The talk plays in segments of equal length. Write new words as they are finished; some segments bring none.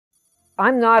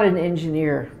I'm not an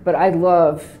engineer, but I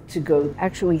love to go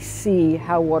actually see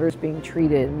how water's being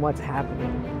treated and what's happening.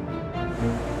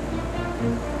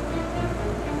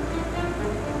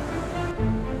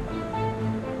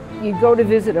 You go to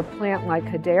visit a plant like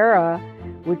Hadera,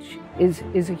 which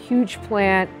is a huge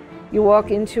plant. You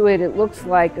walk into it, it looks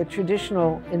like a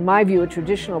traditional, in my view, a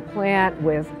traditional plant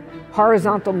with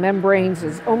horizontal membranes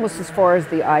almost as far as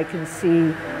the eye can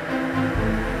see.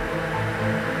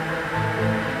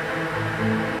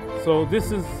 So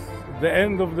this is the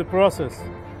end of the process.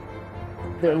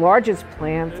 Their largest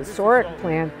plant, the Soric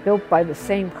plant, built by the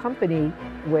same company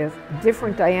with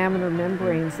different diameter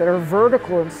membranes that are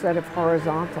vertical instead of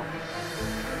horizontal.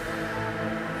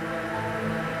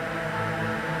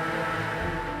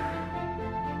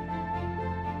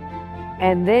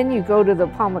 And then you go to the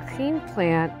Filmmaker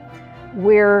plant,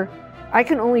 where I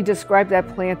can only describe that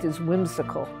plant as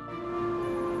whimsical.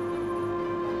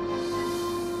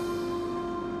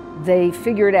 They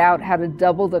figured out how to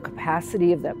double the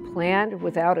capacity of that plant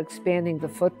without expanding the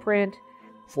footprint.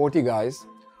 40 guys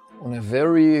on a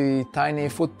very tiny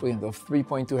footprint of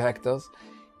 3.2 hectares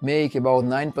make about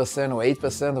 9% or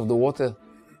 8% of the water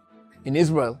in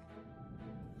Israel.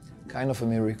 Kind of a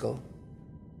miracle.